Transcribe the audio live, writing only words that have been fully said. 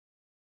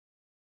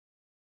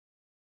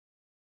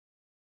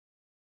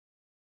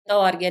the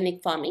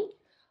organic farming.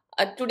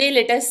 Today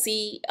let us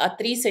see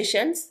 3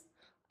 sessions.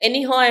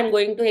 Anyhow, I am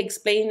going to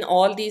explain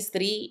all these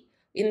three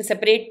in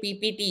separate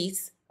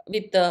PPTs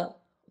with the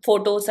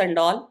photos and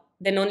all.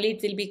 Then only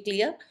it will be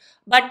clear.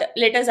 But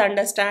let us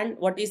understand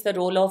what is the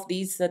role of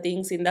these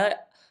things in the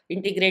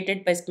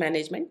integrated pest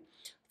management.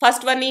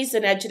 First one is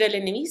natural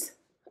enemies.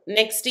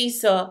 Next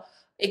is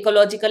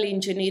ecological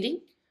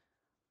engineering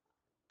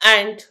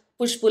and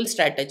push-pull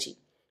strategy.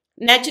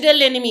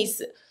 Natural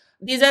enemies,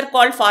 these are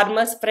called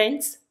farmers'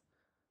 friends,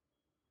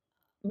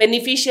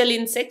 beneficial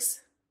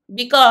insects,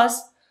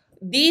 because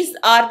these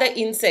are the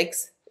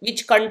insects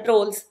which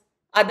controls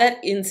other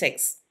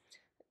insects.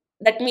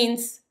 That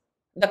means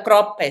the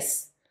crop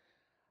pests.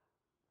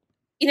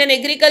 In an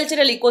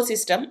agricultural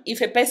ecosystem, if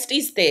a pest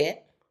is there,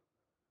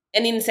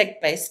 an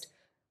insect pest,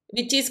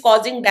 which is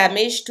causing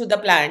damage to the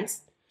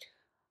plants,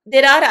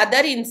 there are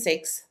other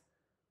insects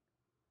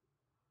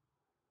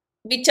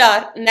which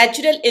are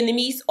natural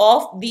enemies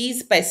of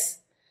these pests.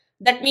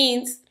 That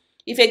means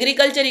if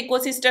agriculture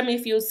ecosystem,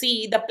 if you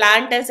see the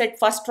plant is at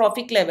first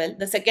trophic level,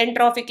 the second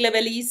trophic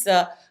level is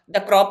the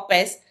crop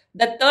pest,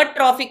 the third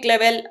trophic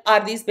level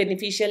are these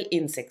beneficial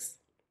insects.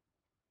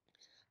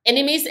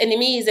 Enemies,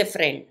 enemy is a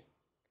friend.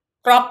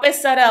 Crop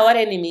pests are our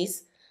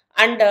enemies,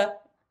 and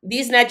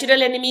these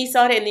natural enemies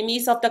are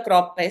enemies of the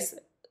crop pests.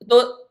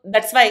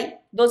 That's why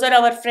those are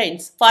our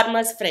friends,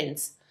 farmers'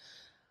 friends.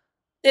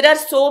 There are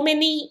so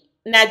many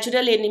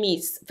natural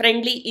enemies,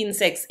 friendly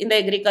insects in the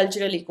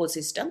agricultural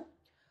ecosystem.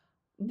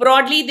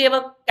 Broadly, they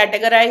were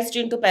categorized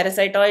into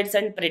parasitoids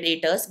and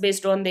predators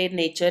based on their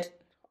nature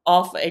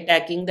of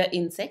attacking the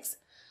insects.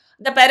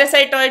 The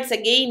parasitoids,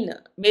 again,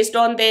 based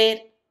on their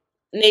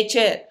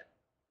nature,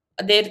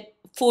 their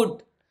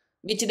food,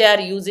 which they are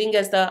using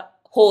as the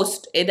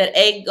host, either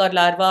egg or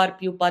larva or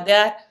pupa, they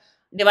are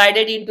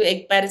divided into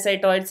egg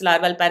parasitoids,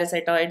 larval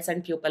parasitoids,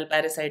 and pupal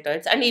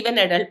parasitoids, and even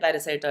adult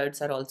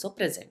parasitoids are also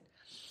present.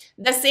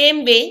 The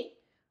same way,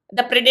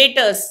 the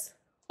predators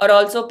are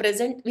also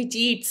present, which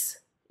eats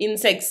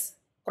insects,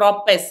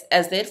 crop pests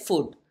as their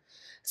food.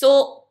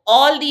 So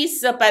all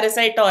these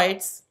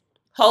parasitoids,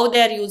 how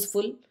they are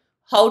useful,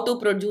 how to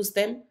produce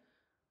them,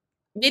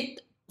 with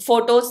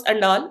photos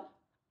and all,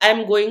 I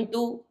am going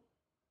to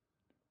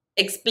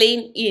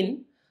explain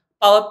in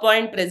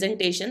PowerPoint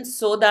presentation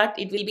so that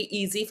it will be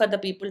easy for the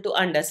people to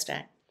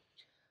understand.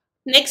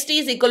 Next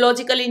is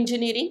ecological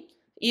engineering.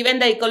 Even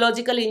the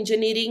ecological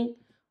engineering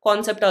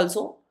concept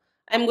also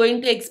I am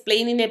going to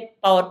explain in a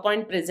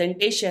PowerPoint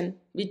presentation,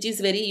 which is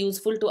very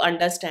useful to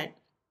understand.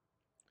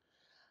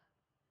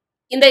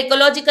 In the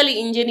ecological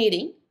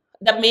engineering,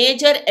 the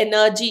major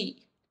energy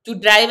to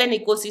drive an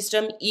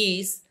ecosystem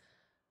is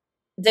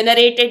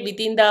generated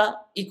within the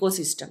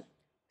ecosystem.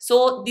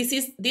 So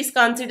this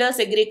considers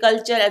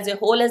agriculture as a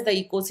whole as the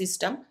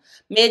ecosystem.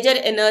 Major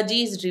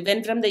energy is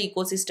driven from the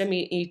ecosystem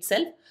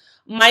itself.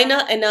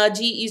 Minor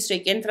energy is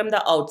taken from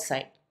the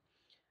outside.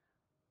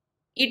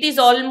 It is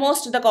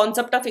almost the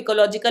concept of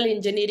ecological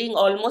engineering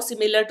almost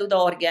similar to the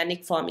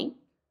organic farming,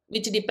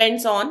 which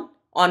depends on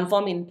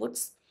on-farm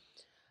inputs.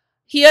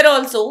 Here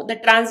also the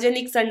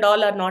transgenics and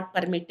all are not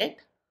permitted.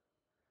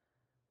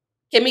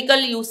 Chemical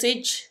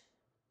usage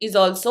is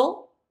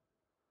also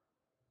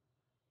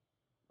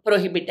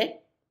prohibited.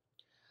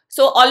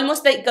 So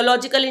almost the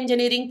ecological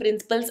engineering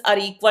principles are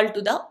equal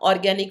to the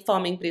organic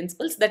farming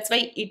principles. That's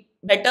why it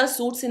better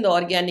suits in the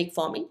organic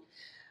farming.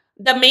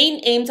 The main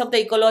aims of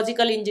the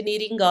ecological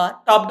engineering are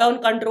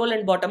top-down control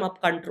and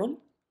bottom-up control.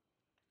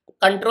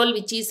 Control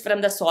which is from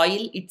the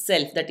soil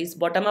itself, that is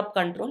bottom-up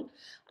control,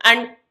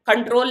 and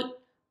control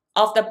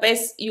of the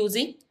pests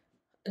using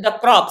the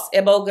crops,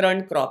 above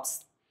ground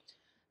crops.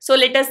 So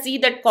let us see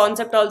that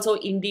concept also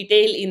in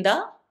detail in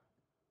the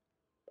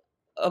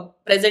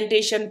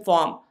presentation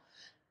form.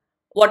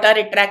 What are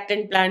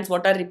attractant plants,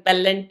 what are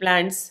repellent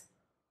plants,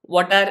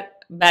 what are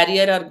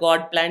barrier or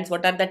guard plants,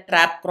 what are the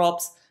trap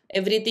crops,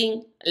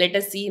 everything let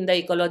us see in the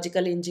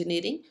ecological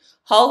engineering,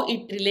 how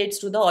it relates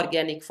to the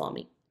organic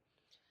farming.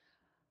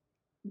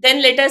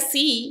 Then let us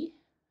see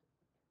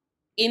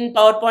in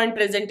PowerPoint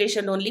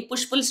presentation only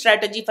push-pull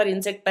strategy for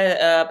insect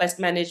pest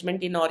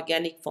management in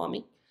organic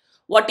farming.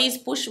 What is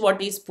push,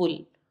 what is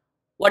pull?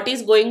 What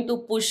is going to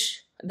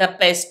push the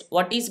pest?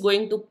 What is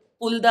going to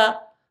pull the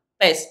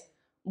pest?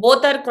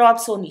 Both are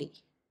crops only.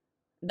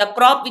 The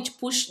crop which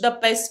push the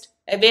pest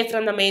away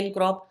from the main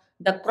crop,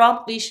 the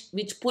crop which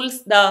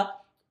pulls the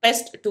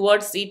pest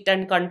towards it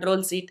and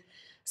controls it.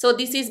 So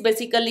this is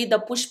basically the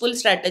push-pull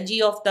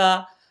strategy of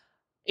the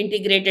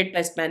integrated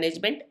pest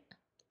management.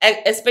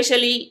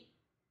 Especially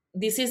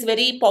this is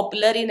very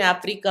popular in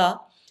Africa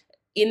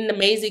in the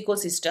maize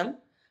ecosystem.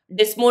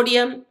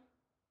 Desmodium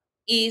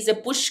is a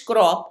push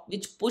crop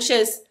which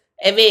pushes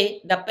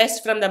away the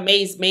pest from the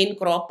maize main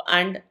crop,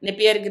 and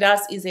Napier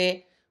grass is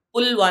a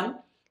pull one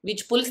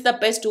which pulls the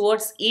pest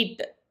towards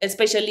it,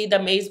 especially the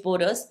maize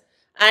borers,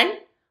 and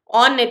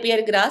on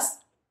Napier grass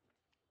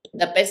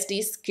the pest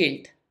is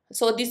killed.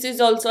 So this is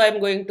also I am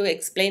going to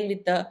explain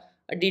with the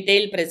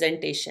detailed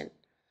presentation.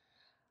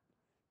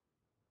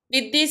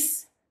 With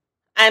this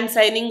I am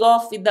signing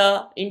off with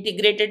the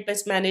integrated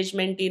pest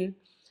management in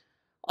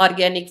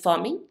organic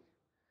farming.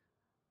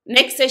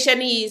 Next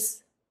session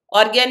is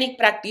organic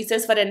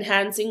practices for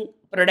enhancing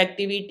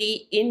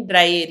productivity in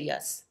dry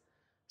areas.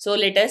 So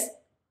let us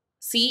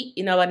see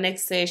in our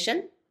next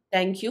session.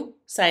 Thank you.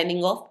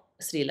 Signing off,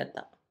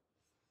 Srilata.